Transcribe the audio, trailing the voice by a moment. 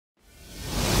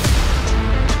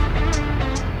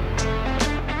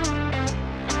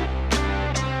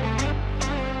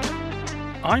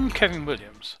I'm Kevin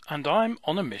Williams, and I'm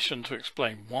on a mission to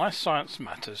explain why science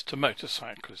matters to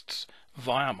motorcyclists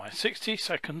via my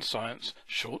 60-second science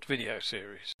short video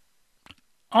series.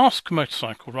 Ask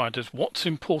motorcycle riders what's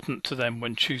important to them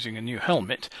when choosing a new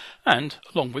helmet, and,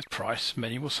 along with price,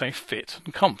 many will say fit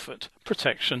and comfort,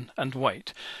 protection and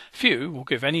weight. Few will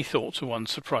give any thought to one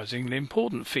surprisingly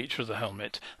important feature of the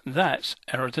helmet, that's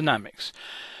aerodynamics.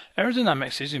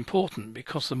 Aerodynamics is important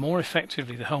because the more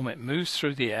effectively the helmet moves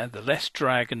through the air, the less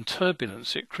drag and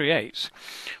turbulence it creates.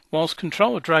 Whilst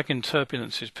control of drag and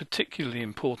turbulence is particularly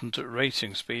important at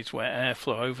racing speeds where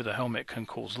airflow over the helmet can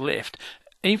cause lift,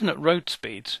 even at road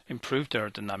speeds, improved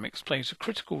aerodynamics plays a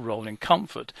critical role in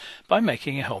comfort by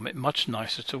making a helmet much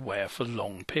nicer to wear for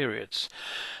long periods.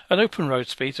 At open road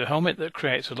speeds, a helmet that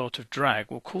creates a lot of drag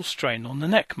will cause strain on the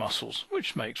neck muscles,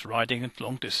 which makes riding at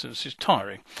long distances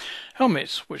tiring.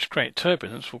 Helmets which create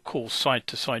turbulence will cause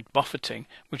side-to-side buffeting,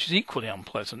 which is equally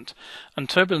unpleasant, and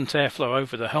turbulent airflow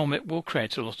over the helmet will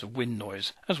create a lot of wind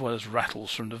noise, as well as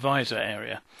rattles from the visor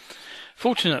area.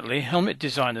 Fortunately, helmet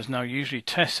designers now usually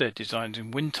test their designs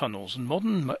in wind tunnels, and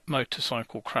modern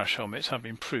motorcycle crash helmets have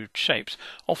improved shapes,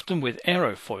 often with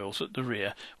aerofoils at the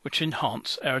rear, which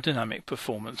enhance aerodynamic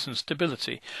performance and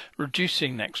stability,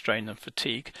 reducing neck strain and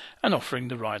fatigue, and offering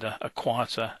the rider a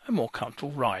quieter and more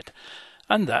comfortable ride.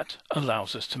 And that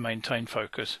allows us to maintain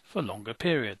focus for longer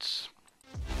periods.